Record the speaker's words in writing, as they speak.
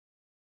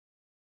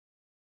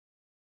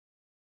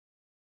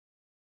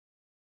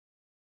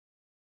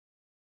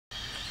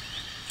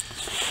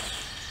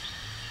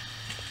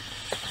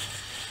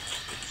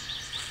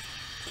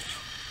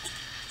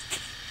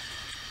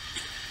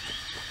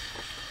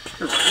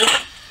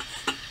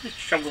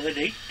Shovelhead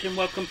 8, and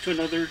welcome to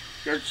another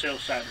yard sale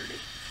Saturday.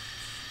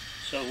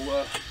 So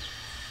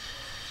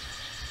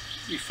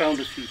we found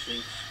a few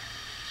things,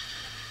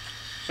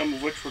 some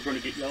of which we're going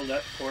to get yelled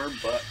at for,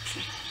 but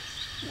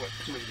what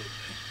can we do?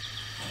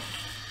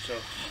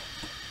 So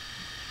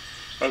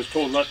I was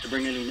told not to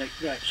bring any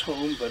knickknacks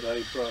home, but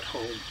I brought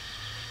home,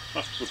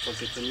 oh, looks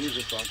like it's a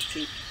music box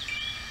too.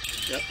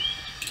 Yep.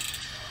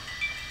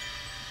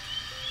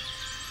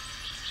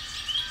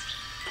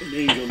 An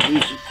Angel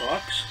music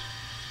box.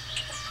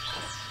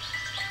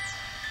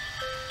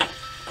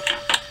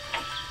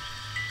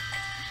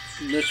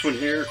 And this one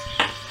here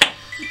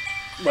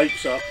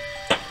lights up.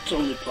 It's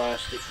only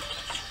plastic.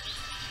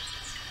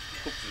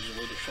 Hope there's a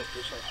way to shut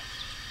this off.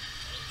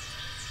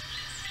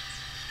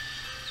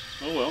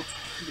 Oh well,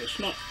 I guess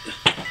not.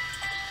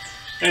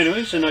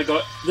 Anyways, and I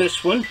got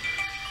this one,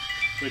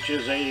 which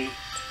is a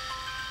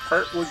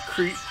Heartwood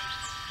Creek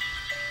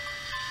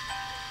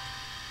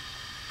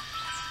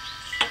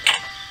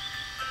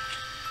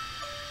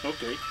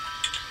okay.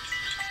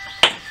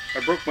 I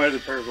broke my other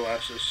pair of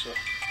glasses, so.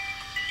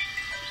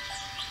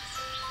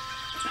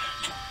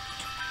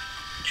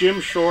 Jim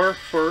Shore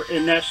for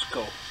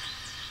UNESCO.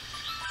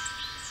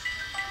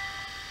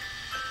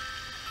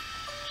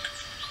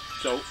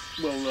 So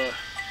we'll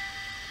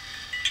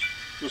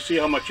see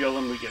how much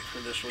yelling we get for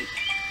this one.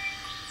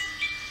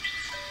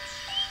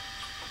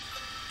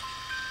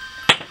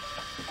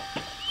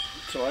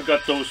 So I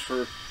got those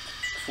for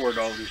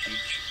 $4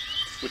 each,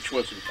 which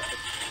wasn't bad.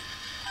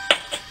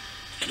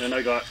 Then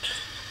I got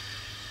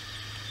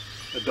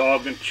a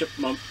Dog and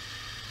Chipmunk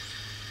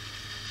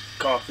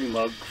coffee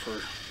mug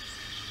for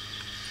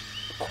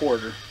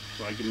 $1,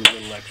 so I give them a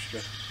little extra,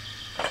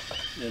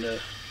 and a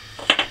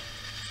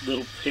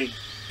little pig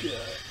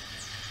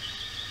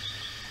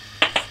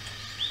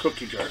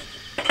cookie jar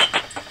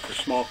for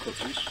small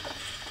cookies,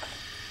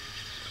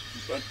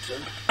 but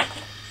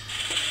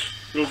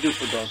it'll do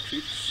for dog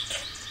treats,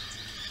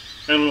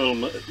 and a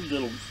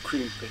little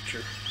cream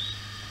pitcher.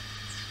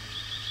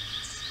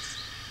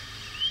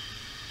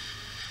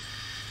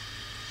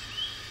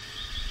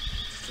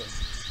 So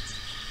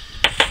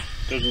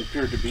doesn't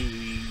appear to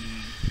be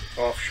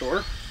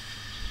offshore.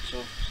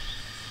 So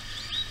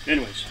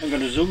anyways, I'm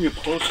going to zoom you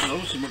close to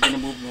those, and we're going to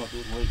move them out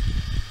of the way.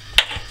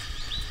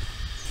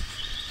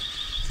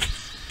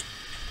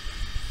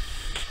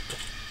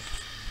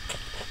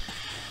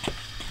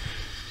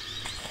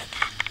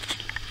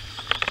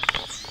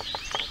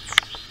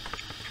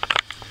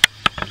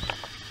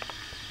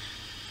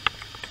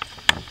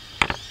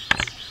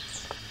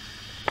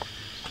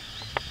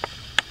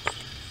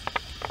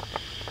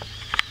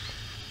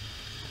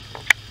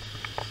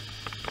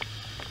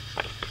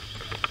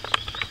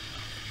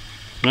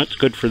 That's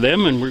good for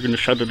them, and we're going to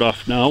shut it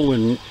off now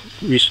and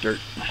restart.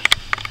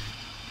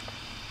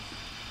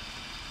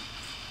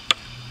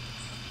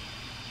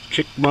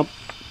 Chipmunk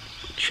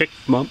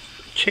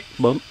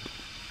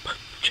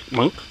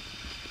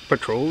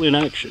patrol in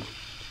action.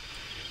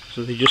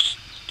 So they just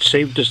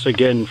saved us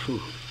again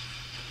from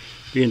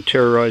being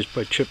terrorized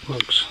by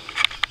chipmunks.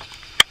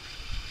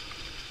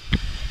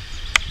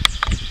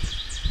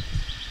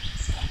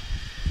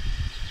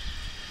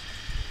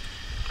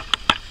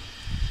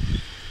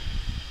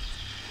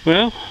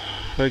 Well,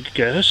 I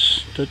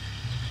guess that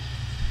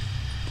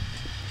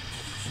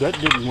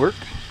didn't work.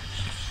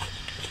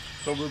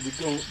 So we'll be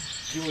doing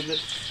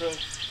this,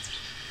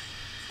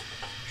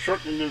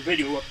 shortening the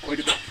video up quite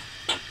a bit,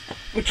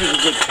 which is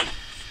a good thing.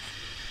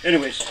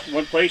 Anyways,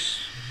 one place,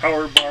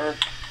 power bar,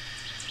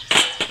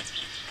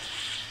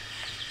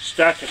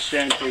 stack of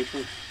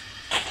sandpaper,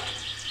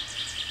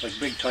 like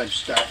big time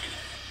stack,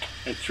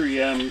 and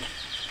 3M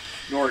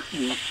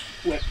Norton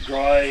wet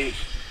dry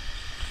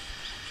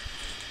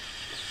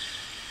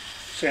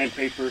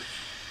sandpaper,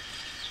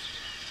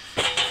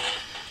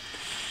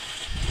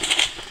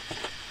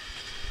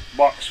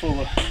 box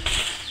full of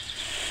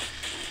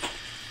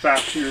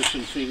fasteners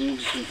and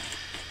things, and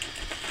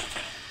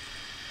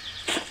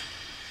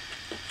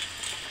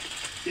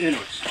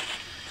anyways,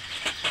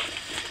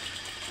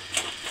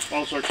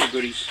 all sorts of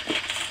goodies.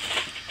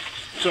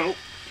 So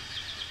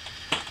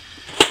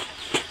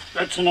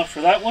that's enough for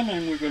that one,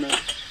 and we're going to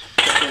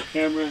set our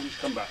camera and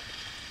come back.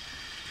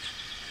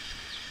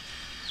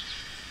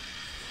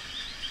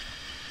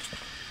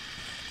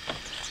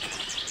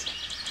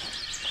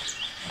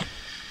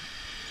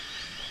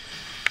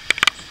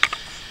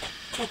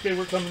 Okay,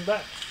 we're coming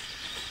back.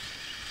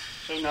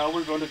 So now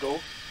we're going to go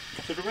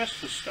to the rest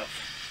of the stuff.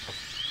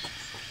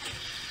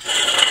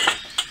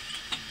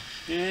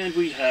 And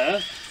we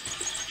have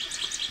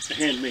a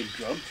handmade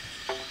drum.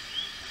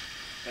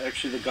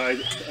 Actually,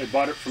 I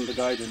bought it from the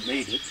guy that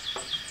made it,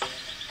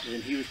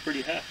 and he was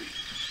pretty happy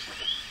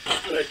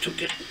that I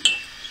took it.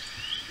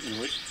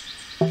 Anyways,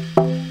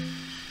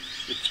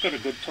 it's got a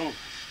good tone.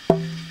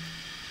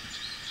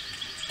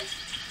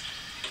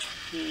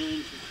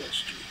 And the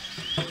rest.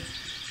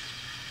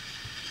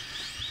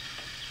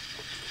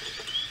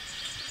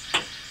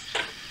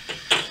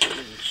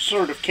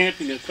 Sort of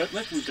camping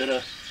equipment. We've got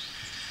a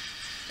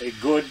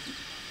good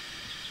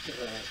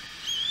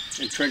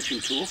entrenching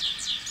tool,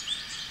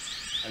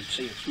 I'd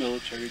say it's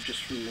military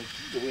just from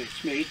the way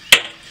it's made,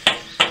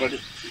 but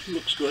it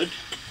looks good.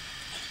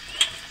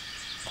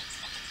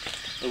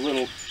 A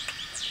little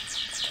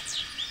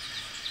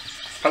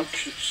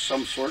pouch of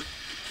some sort.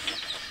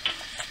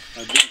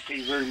 I didn't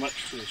pay very much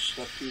for this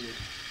stuff either.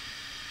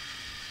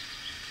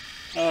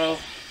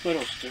 What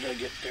else did I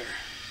get there?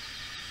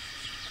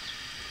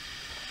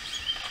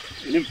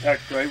 An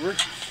impact driver,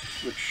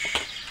 which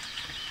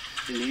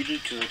I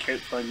needed because I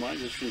can't find mine.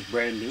 This was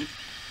brand new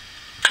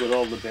with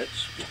all the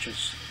bits, which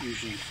is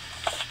usually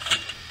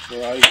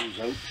where I lose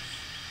out.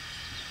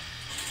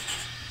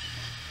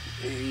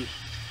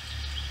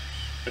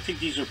 I think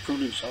these are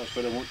pruning saws,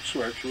 but I won't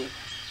swear to it.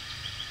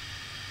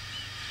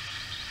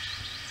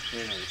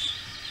 Anyways,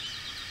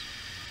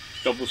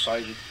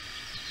 double-sided,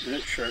 and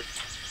it's sharp.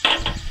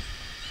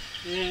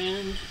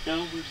 And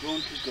now we're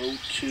going to go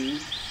to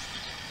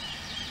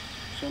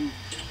some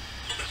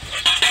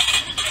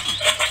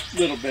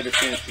little bit of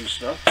camping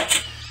stuff.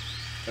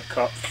 A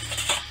cup.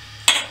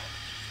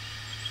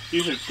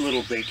 These are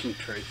little baking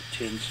tray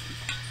tins.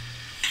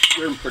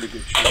 They're in pretty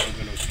good shape. I'm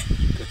going to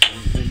get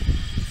them in.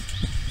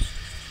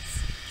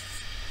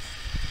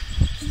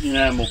 An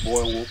enamel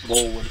bowl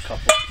with a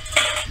couple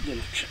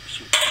little chips,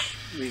 which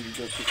really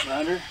doesn't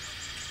matter.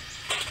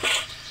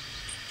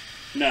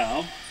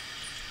 Now,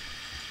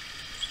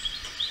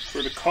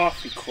 for the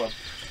coffee club,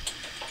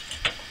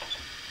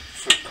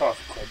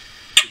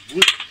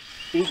 the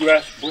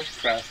Bluegrass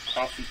Bushcraft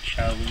Coffee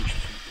Challenge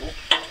people,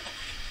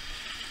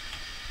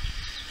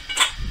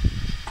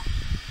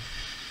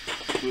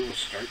 we will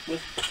start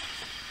with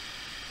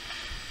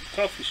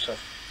coffee stuff.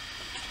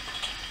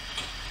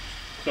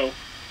 So,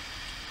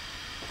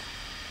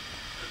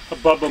 a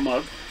Bubba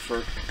mug for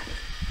a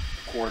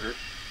quarter,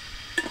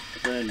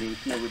 brand new,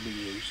 never been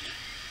used.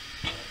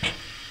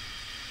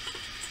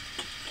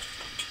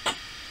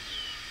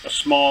 A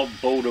small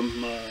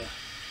Bodum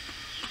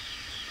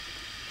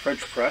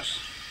French press,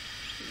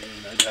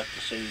 and I'd have to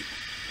say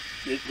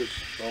it was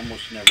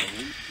almost never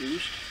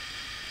used.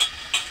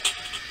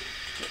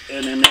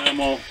 An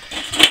enamel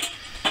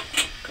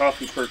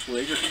coffee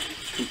percolator,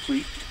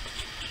 complete,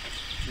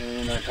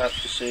 and I'd have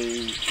to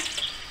say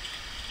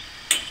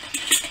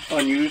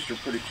unused or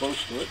pretty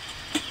close to it.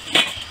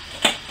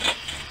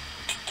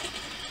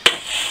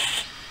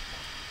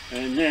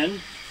 And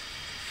then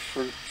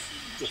for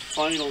the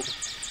final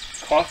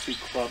coffee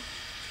club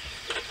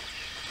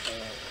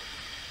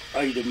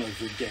item of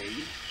the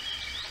day,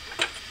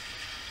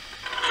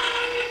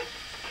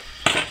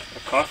 a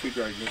coffee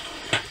grinder.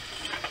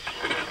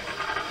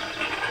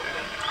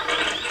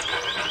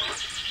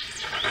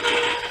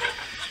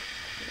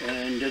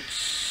 And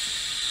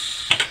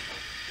it's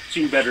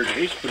seen better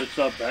days, but it's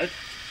not bad.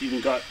 It's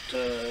even got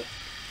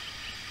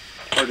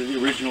part of the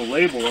original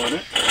label on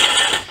it.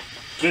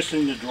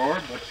 Missing the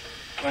drawer, but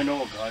I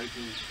know a guy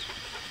who's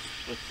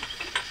a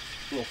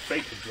little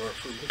fake a drawer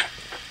for me.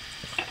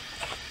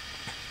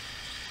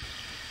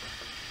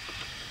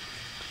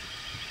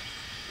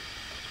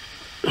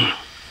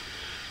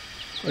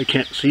 I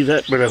can't see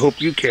that, but I hope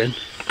you can.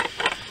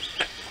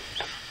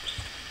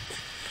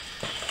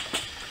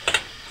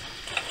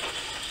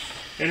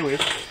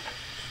 Anyways,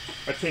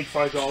 I paid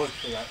 $5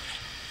 for that.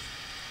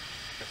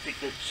 I think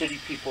that city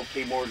people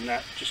pay more than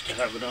that just to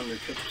have it on their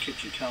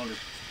kitchen counter.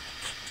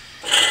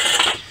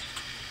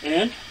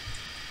 And,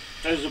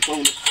 as a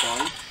bonus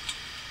find,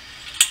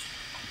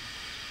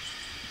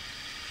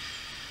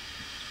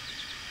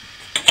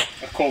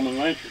 a Coleman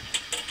lantern.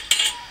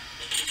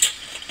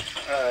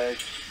 I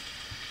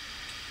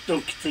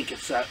don't think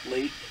it's that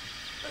late.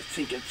 I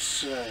think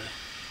it's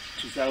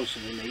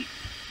 2008.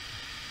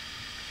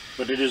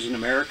 But it is an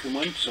American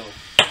one, so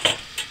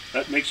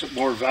that makes it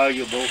more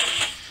valuable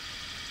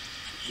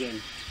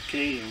than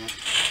Canadian one.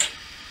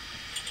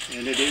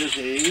 And it is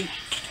a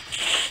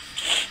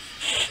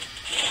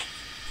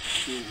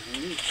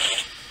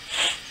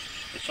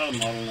I saw a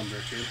model number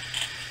here.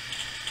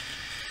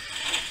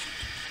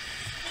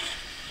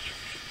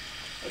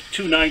 A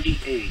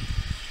 290A.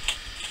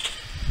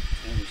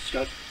 And it's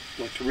got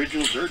like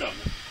original dirt on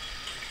it.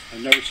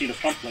 I've never seen a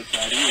pump like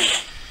that either.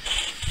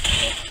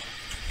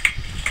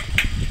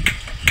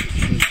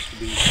 It needs to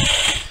be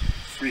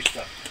greased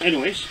up.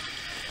 Anyways,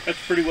 that's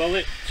pretty well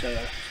it.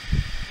 I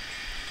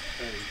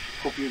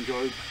hope you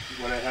enjoyed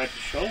what I had to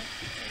show.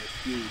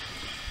 If you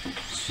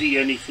see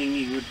anything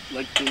you would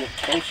like to look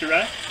closer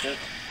at,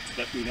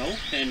 let me know,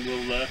 and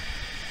we'll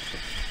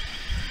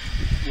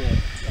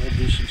I'll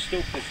do some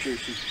still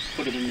pictures and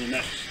put them in the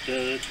next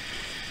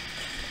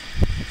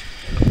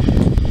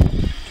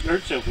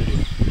yard sale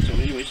video. So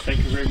anyways, thank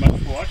you very much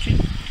for watching.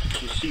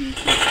 We'll see you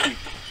next week.